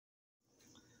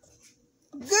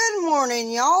Good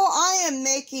morning, y'all. I am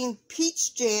making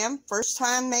peach jam. First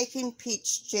time making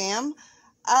peach jam.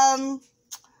 I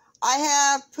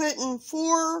have put in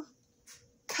 4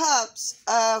 cups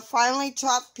of finely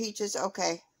chopped peaches.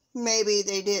 Okay, maybe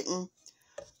they didn't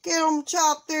get them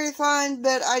chopped very fine,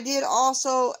 but I did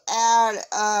also add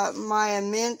my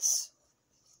immense.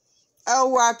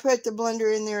 Oh, I put the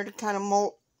blender in there to kind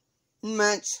of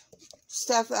munch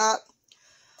stuff up.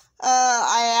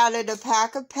 I added a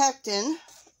pack of pectin,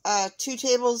 2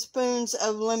 tablespoons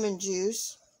of lemon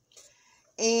juice,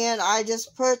 and I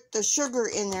just put the sugar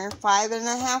in there,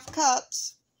 5½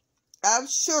 cups of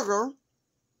sugar.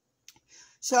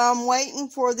 So I'm waiting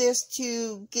for this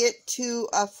to get to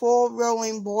a full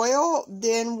rolling boil.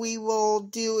 Then we will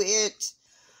do it.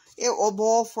 It will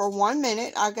boil for 1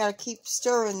 minute. I gotta keep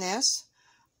stirring this.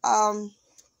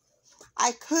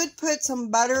 I could put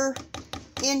some butter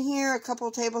in here, a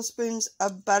couple tablespoons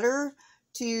of butter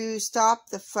to stop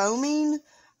the foaming,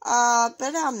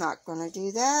 but I'm not going to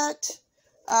do that.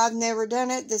 I've never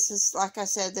done it. This is, like I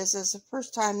said, this is the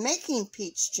first time making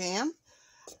peach jam.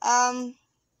 Other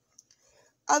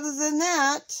than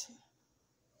that,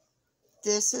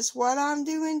 this is what I'm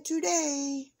doing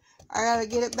today. I got to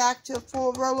get it back to a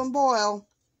full rolling boil.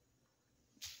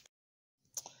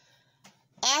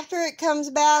 After it comes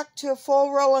back to a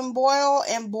full rolling boil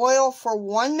and boil for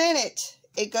 1 minute,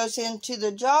 it goes into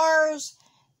the jars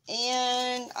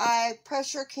and I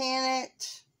pressure can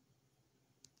it.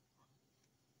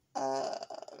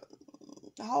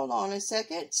 Hold on a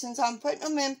second, since I'm putting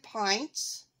them in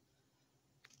pints.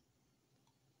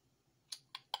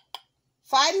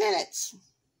 5 minutes.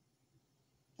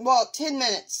 Well, 10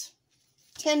 minutes.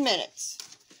 10 minutes.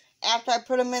 After I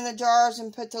put them in the jars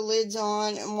and put the lids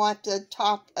on and wipe the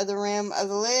top of the rim of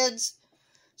the lids.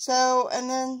 So, and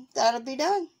then that'll be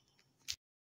done.